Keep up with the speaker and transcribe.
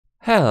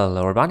Hello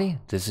everybody,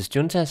 this is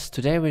Juntas.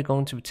 Today we're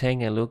going to be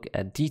taking a look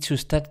at D2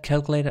 stat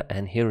calculator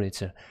and hero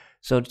editor.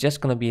 So it's just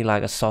gonna be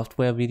like a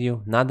software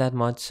video, not that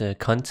much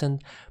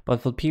content,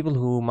 but for people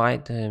who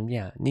might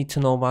need to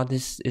know about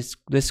this,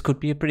 this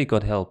could be a pretty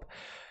good help.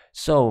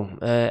 So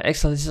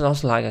actually this is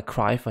also like a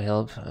cry for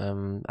help.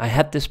 I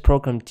had this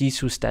program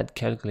D2 stat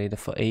calculator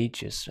for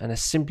ages and I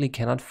simply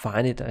cannot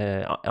find it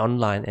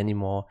online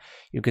anymore.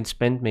 You can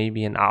spend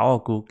maybe an hour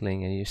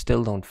googling and you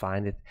still don't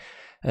find it.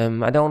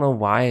 I don't know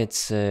why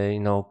it's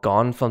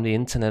gone from the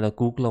internet or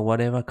Google or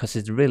whatever, because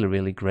it's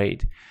really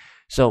great.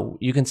 So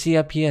you can see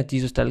up here at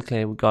D2 stat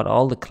calculator we got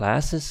all the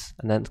classes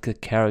and then the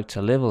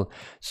character level.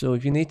 So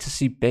if you need to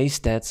see base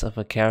stats of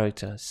a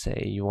character,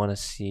 say you want to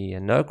see a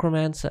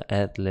necromancer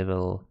at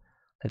level,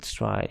 let's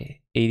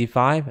try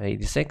 85,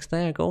 86,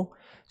 there you go.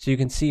 So you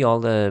can see all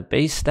the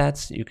base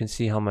stats, you can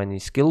see how many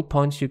skill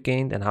points you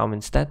gained and how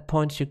many stat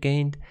points you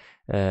gained.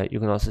 You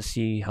can also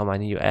see how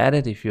many you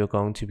added if you're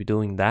going to be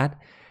doing that.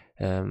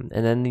 And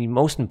then the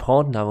most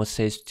important, I would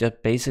say, is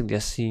just basically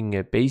just seeing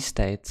base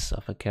stats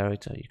of a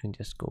character. You can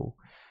just go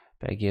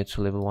back here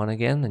to level 1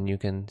 again and you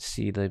can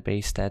see the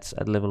base stats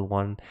at level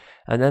 1.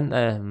 And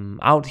then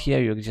out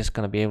here you're just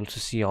gonna be able to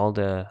see all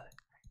the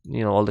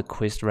all the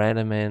quest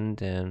random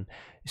and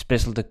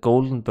especially the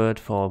golden bird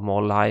for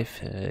more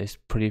life is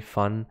pretty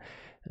fun.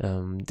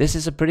 This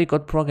is a pretty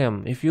good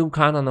program. If you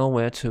kind of know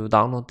where to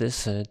download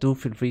this, do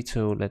feel free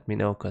to let me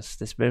know, because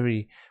this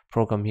very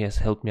program here has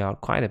helped me out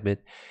quite a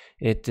bit.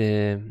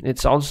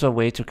 It's also a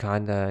way to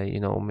kind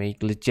of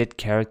make legit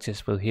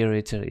characters with hero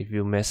editor if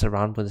you mess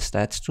around with the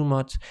stats too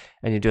much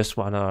and you just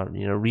want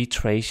to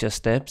retrace your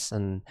steps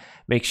and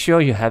make sure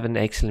you haven't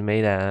actually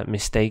made a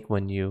mistake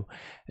when you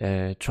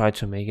try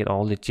to make it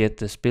all legit,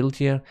 this build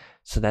here.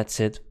 So that's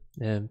it.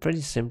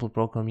 Pretty simple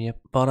program here,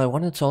 but I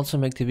wanted to also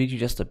make the video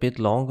just a bit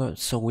longer,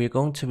 so we're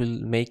going to be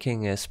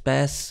making a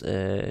spaz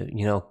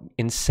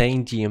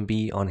insane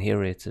GMB on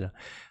hero editor.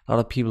 A lot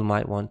of people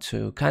might want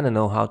to kind of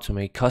know how to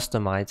make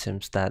custom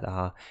items that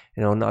are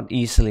not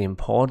easily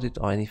imported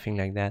or anything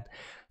like that.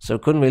 So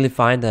couldn't really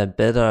find a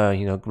better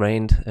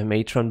grained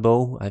matron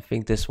bow. I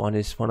think this one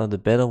is one of the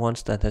better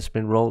ones that has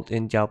been rolled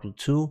in Diablo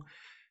 2.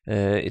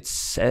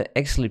 It's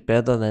actually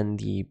better than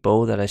the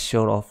bow that I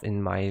showed off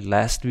in my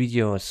last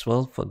video as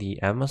well for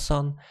the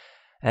Amazon.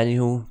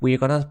 And we're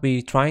gonna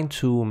be trying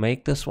to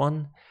make this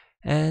one,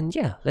 and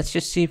yeah, let's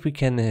just see if we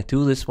can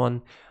do this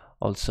one.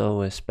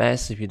 Also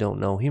Spaz, if you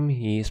don't know him,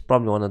 he is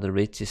probably one of the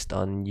richest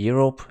on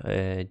Europe,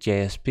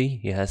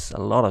 JSP. He has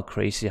a lot of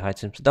crazy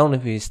items. I don't know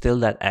if he's still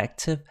that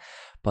active,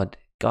 but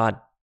god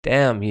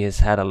damn, he has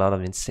had a lot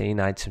of insane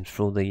items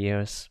through the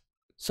years.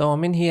 So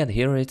I'm in here at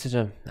hero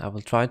editor. I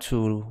will try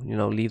to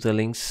leave the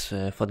links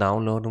for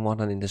download and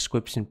whatnot in the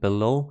description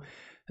below.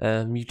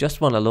 You just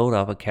want to load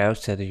up a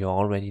character that you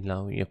already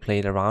know you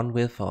played around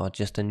with, or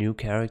just a new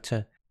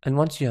character. And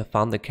once you have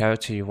found the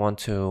character you want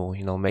to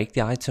make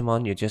the item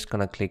on, you're just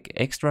gonna click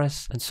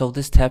extras. And so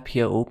this tab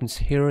here opens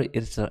hero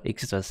editor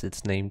extras,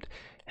 it's named,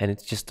 and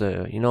it's just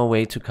a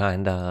way to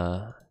kind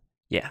of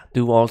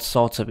do all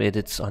sorts of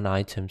edits on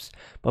items.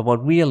 But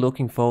what we are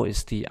looking for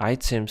is the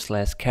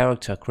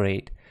item/character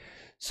grade.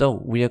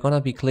 So we are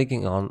gonna be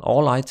clicking on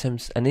all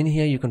items, and in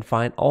here you can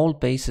find all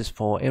bases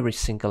for every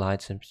single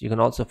item. You can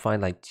also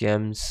find like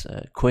gems,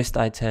 quest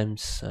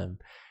items,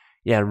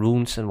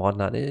 runes and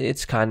whatnot.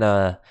 It's kind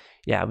of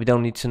we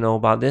don't need to know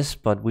about this,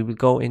 but we will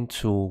go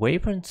into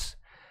weapons,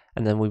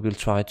 and then we will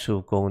try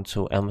to go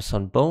into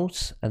Amazon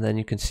bows, and then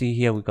you can see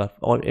here we got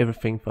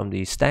everything from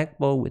the stack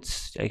bow,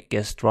 which I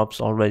guess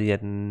drops already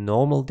at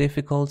normal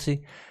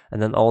difficulty,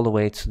 and then all the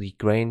way to the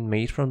grain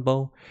matron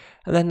bow.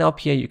 And then up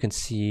here you can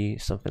see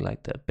something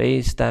like the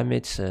base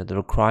damage, the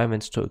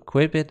requirements to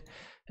equip it,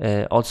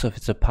 also if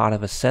it's a part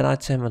of a set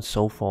item and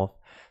so forth.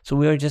 So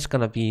we are just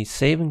gonna be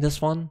saving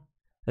this one,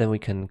 then we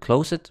can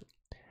close it.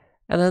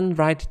 And then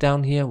right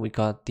down here we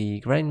got the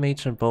grain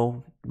matron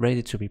bow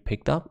ready to be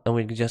picked up, and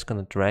we're just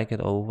gonna drag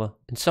it over.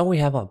 And so we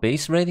have our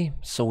base ready,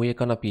 so we're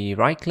gonna be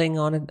right clicking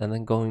on it and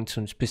then going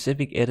to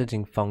specific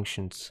editing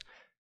functions.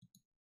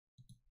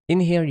 In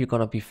here you're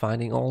gonna be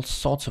finding all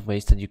sorts of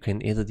ways that you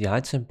can edit the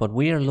item, but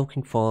we are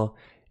looking for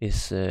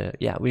is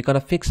we're gonna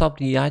fix up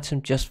the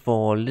item just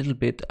for a little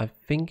bit. I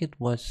think it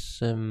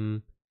was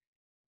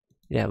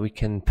we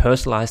can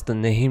personalize the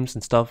names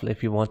and stuff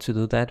if you want to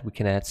do that. We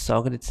can add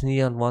sockets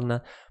here and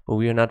whatnot, but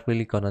we are not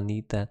really gonna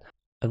need that.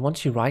 And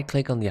once you right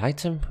click on the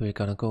item, we're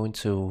gonna go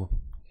into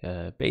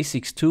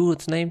basics 2,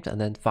 it's named,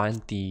 and then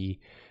find the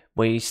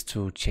ways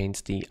to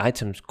change the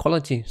item's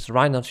quality. So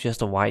right now it's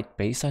just a white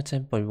base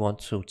item, but we want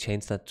to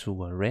change that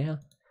to a rare.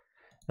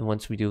 And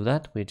once we do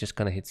that, we're just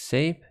gonna hit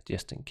save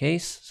just in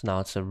case. So now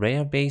it's a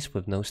rare base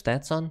with no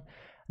stats on.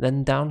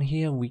 Then down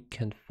here we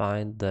can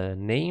find the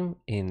name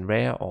in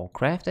rare or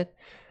crafted.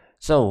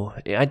 So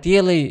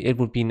ideally it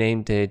would be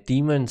named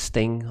Demon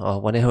Sting or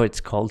whatever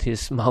it's called.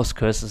 His mouse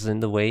cursor's in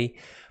the way,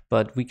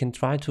 but we can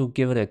try to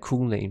give it a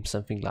cool name,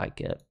 something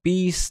like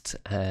Beast,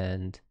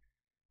 and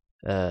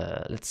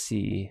let's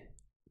see,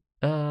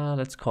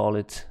 let's call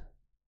it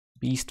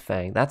Beast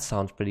Fang. That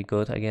sounds pretty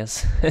good, I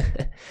guess.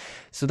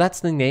 So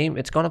that's the name.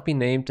 It's gonna be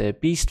named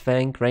Beast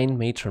Fang Grand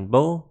Matron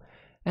Bow.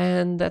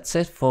 And that's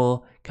it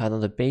for kind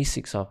of the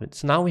basics of it.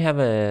 So now we have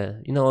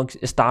a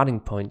starting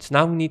point. So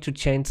now we need to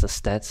change the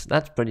stats.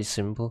 That's pretty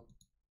simple.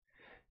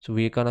 So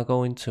we are gonna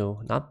go into,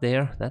 not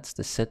there, that's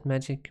the set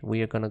magic.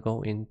 We are gonna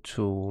go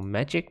into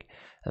magic,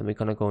 and we're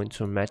gonna go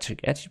into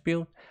magic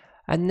attribute.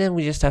 And then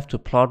we just have to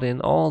plot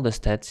in all the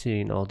stats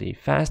here, the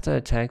faster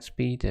attack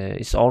speed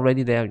is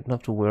already there, you don't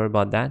have to worry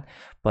about that.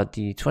 But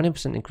the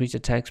 20% increased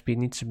attack speed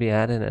needs to be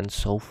added and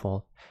so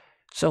forth.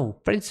 So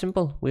pretty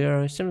simple.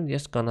 We're simply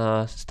just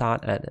gonna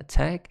start at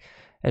attack,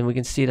 and we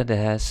can see that it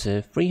has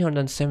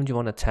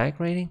 371 attack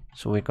rating.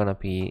 So we're gonna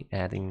be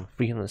adding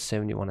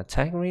 371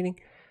 attack rating.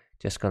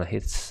 Just gonna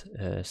hit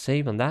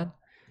save on that,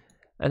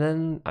 and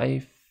then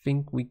I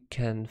think we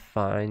can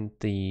find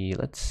the,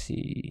 let's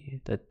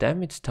see, the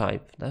damage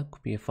type. That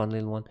could be a fun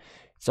little one.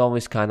 It's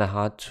always kind of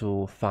hard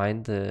to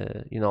find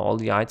the all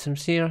the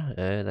items here.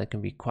 That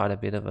can be quite a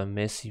bit of a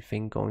messy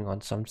thing going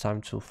on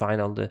sometimes to find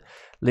all the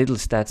little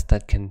stats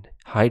that can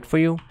hide for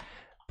you.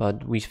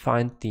 But we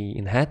find the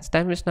enhanced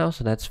damage now,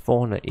 so that's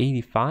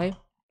 485.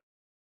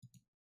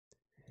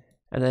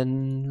 And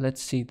then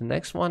let's see the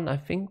next one. I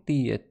think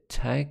the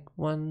attack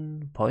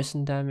one,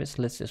 poison damage.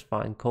 Let's just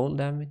find cold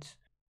damage.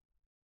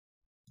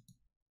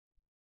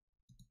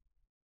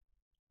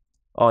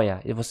 Oh yeah,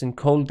 it was in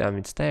cold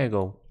damage. There you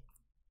go.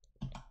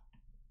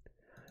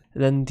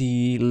 Then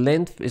the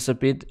length is a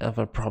bit of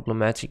a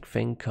problematic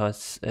thing,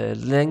 because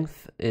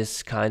length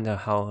is kind of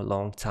how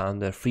long time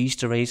the freeze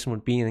duration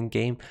would be in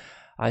game.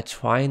 I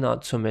try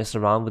not to mess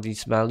around with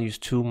these values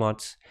too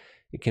much.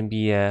 It can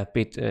be a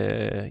bit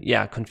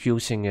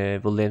confusing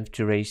with length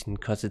duration,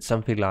 because it's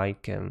something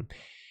like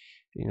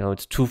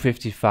it's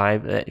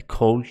 255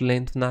 cold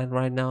length night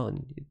right now,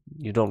 and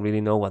you don't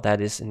really know what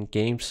that is in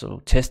game.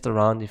 So test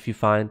around if you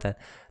find that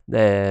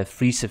the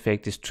freeze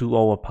effect is too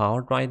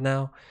overpowered right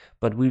now.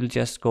 But we'll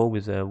just go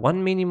with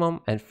 1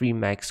 minimum and 3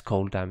 max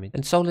cold damage.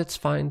 And so let's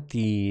find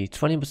the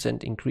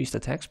 20% increased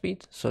attack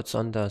speed. So it's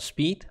under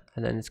speed,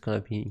 and then it's gonna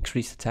be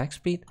increased attack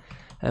speed,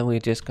 and we're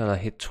just gonna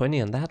hit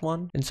 20 on that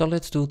one. And so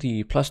let's do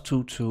the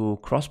 +2 to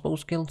crossbow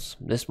skills.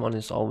 This one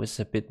is always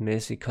a bit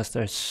messy, because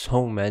there's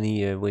so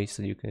many ways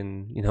that you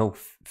can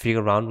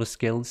figure around with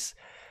skills.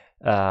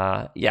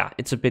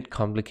 It's a bit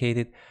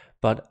complicated,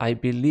 but I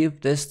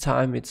believe this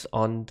time it's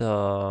on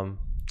the,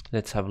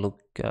 let's have a look.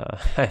 I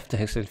have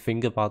to actually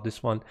think about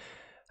this one.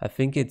 I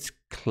think it's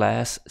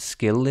class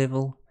skill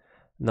level.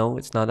 No,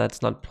 it's not.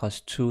 That's not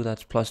 +2.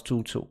 That's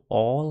 +2 to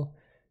all.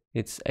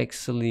 It's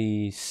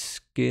actually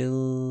skill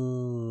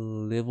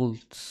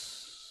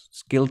levels,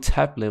 skill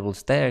tab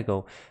levels. There you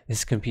go.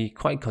 This can be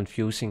quite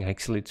confusing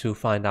actually to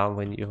find out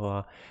when you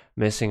are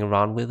messing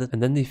around with it.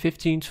 And then the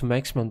 15 to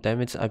maximum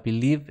damage, I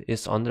believe,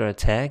 is under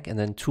attack, and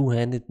then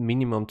two-handed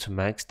minimum to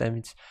max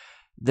damage.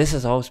 This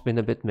has always been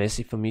a bit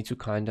messy for me to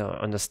kind of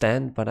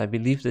understand, but I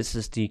believe this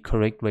is the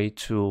correct way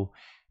to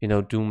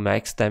do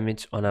max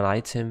damage on an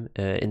item.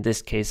 In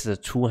this case, it's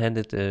a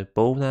two-handed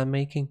bow that I'm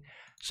making.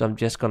 So I'm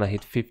just gonna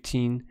hit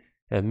 15,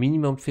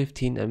 minimum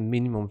 15, and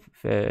minimum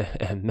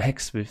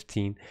max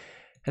 15.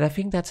 And I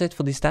think that's it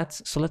for the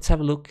stats. So let's have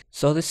a look.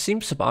 So this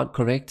seems about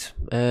correct.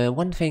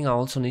 One thing I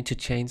also need to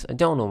change, I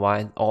don't know why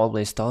it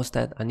always does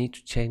that. I need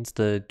to change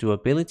the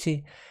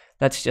durability.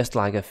 That's just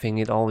like a thing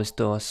it always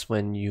does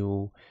when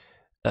you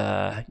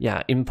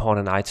import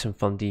an item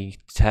from the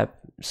tab.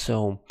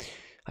 So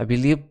I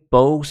believe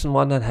bows and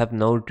whatnot have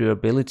no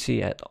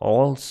durability at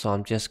all. So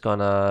I'm just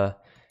gonna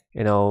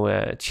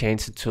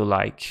change it to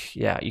like,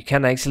 you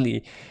can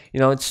actually,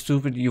 it's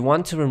stupid. You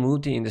want to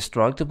remove the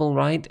indestructible,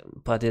 right?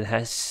 But it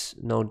has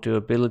no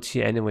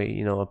durability anyway.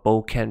 A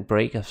bow can't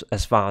break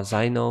as far as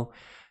I know.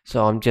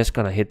 So I'm just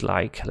gonna hit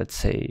like, let's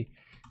say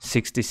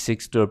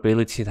 66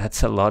 durability.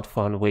 That's a lot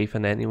for a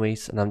weapon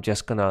anyways, and I'm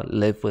just gonna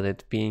live with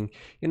it being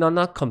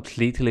not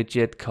completely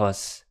legit,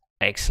 because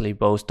actually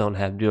bows don't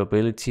have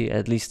durability,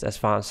 at least as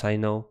far as I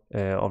know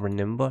or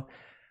remember.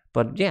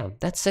 But yeah,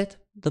 that's it.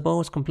 The bow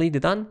is completely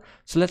done.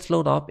 So let's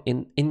load up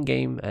in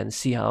game and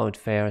see how it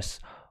fares.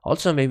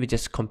 Also maybe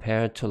just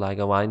compare it to like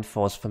a wind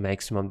force for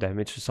maximum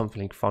damage or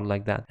something fun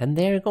like that. And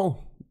there you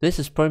go. This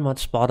is pretty much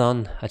spot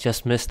on. I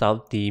just missed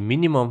out the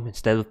minimum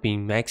instead of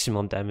being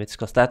maximum damage,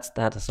 because that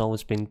has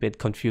always been a bit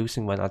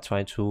confusing when I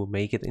try to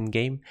make it in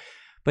game.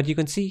 But you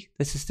can see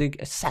this is the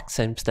exact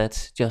same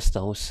stats, just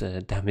those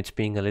damage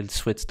being a little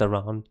switched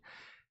around.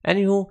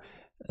 Anywho,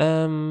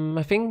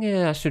 I think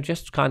I should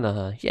just kind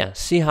of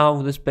see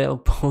how this bow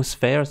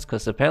fares,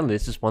 because apparently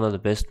this is one of the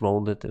best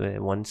rolled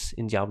ones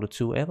in Diablo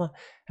 2 ever,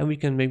 and we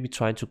can maybe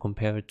try to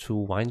compare it to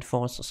Wind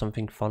Force or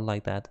something fun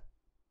like that.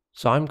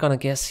 So I'm gonna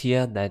guess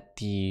here that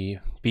the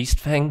Beast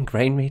Fang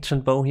Grain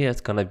Matron bow here is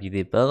gonna be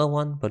the better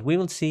one, but we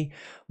will see.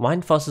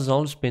 Wind Force has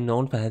always been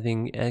known for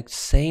having an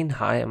insane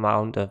high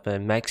amount of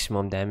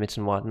maximum damage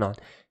and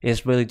whatnot.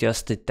 It's really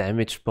just the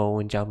damage bow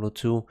in Diablo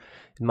 2.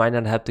 It might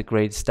not have the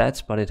great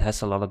stats, but it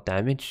has a lot of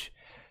damage.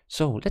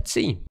 So let's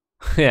see.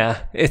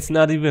 Yeah, it's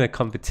not even a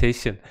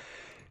competition.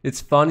 It's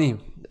funny.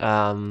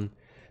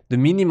 The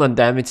minimum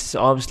damage is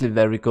obviously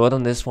very good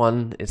on this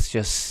one. It's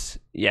just,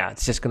 yeah,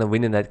 it's just gonna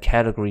win in that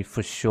category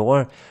for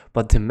sure.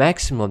 But the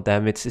maximum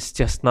damage is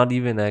just not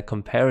even a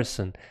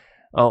comparison.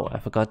 Oh, I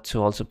forgot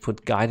to also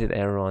put guided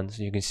arrow on,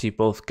 so you can see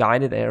both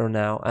guided arrow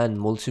now and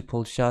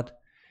multiple shot.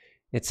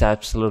 It's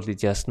absolutely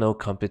just no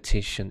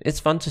competition. It's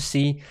fun to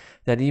see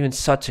that even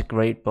such a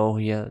great bow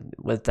here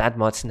with that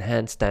much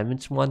enhanced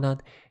damage and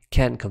whatnot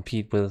can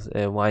compete with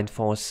Wind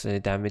Force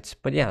damage.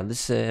 But yeah,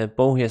 this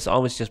bow here has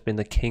always just been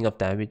the king of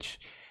damage.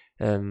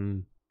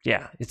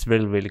 Yeah, it's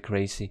really, really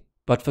crazy.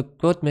 But for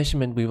good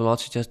measurement, we will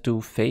also just do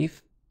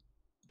Faith.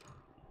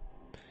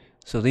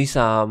 So these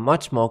are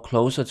much more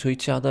closer to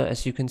each other,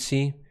 as you can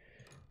see.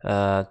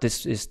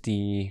 This is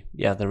the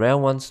rare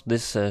ones.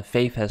 This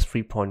Faith has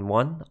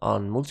 3.1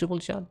 on multiple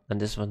shot, and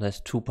this one has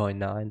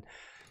 2.9.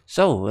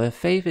 So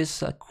Faith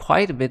is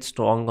quite a bit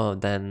stronger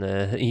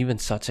than even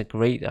such a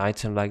great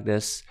item like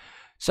this.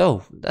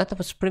 So that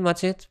was pretty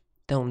much it.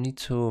 Don't need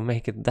to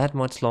make it that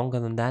much longer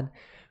than that.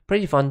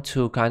 Pretty fun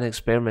to kind of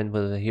experiment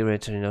with the hero,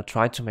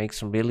 try to make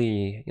some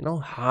really,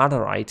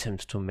 harder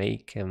items to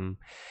make.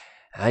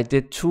 I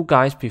did 2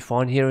 guides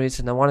before in Heroes,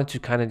 and I wanted to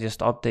kind of just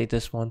update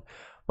this one.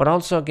 But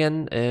also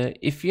again,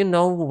 if you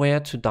know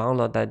where to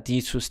download that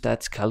D2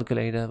 stats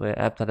calculator, the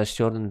app that I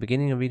showed in the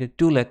beginning of the video,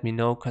 do let me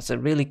know, because I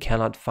really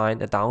cannot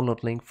find a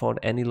download link for it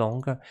any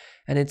longer.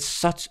 And it's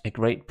such a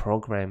great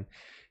program.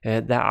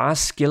 There are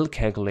skill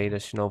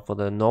calculators, for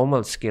the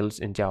normal skills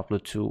in Diablo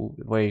 2,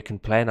 where you can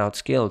plan out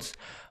skills,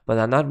 but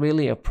they're not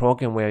really a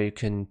program where you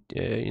can,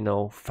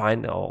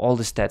 find all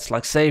the stats.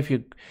 Like say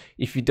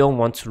if you don't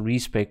want to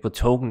respec with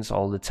tokens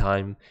all the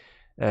time,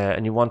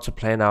 and you want to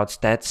plan out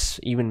stats,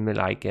 even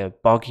like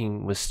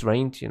bugging with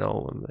strength,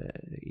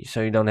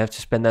 so you don't have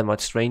to spend that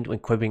much strength when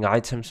equipping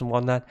items and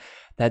whatnot,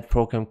 that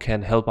program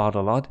can help out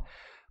a lot.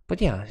 But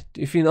yeah,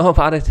 if you know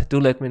about it, do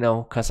let me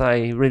know, because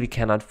I really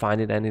cannot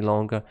find it any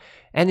longer.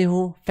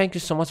 Anywho, thank you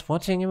so much for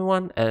watching,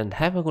 everyone, and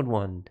have a good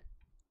one.